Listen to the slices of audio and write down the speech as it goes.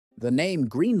The name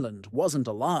Greenland wasn't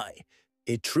a lie.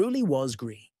 It truly was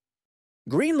green.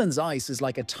 Greenland's ice is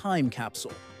like a time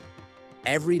capsule.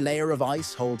 Every layer of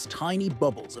ice holds tiny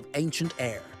bubbles of ancient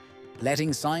air,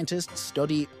 letting scientists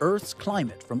study Earth's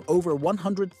climate from over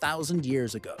 100,000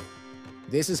 years ago.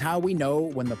 This is how we know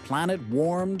when the planet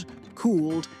warmed,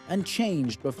 cooled, and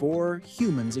changed before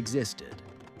humans existed.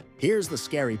 Here's the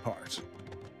scary part.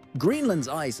 Greenland's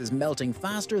ice is melting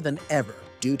faster than ever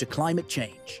due to climate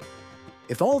change.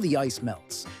 If all the ice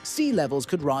melts, sea levels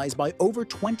could rise by over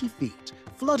 20 feet,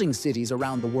 flooding cities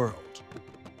around the world.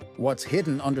 What's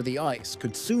hidden under the ice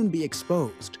could soon be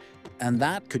exposed, and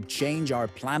that could change our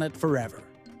planet forever.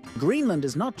 Greenland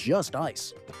is not just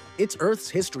ice. It's Earth's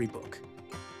history book.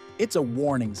 It's a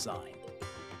warning sign.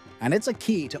 And it's a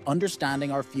key to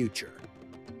understanding our future.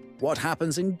 What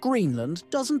happens in Greenland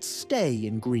doesn't stay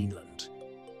in Greenland.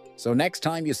 So next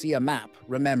time you see a map,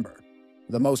 remember,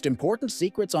 the most important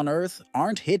secrets on Earth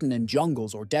aren't hidden in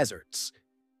jungles or deserts.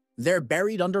 They're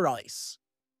buried under ice.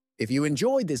 If you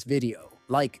enjoyed this video,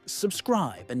 like,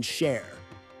 subscribe, and share,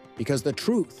 because the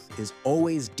truth is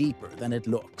always deeper than it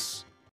looks.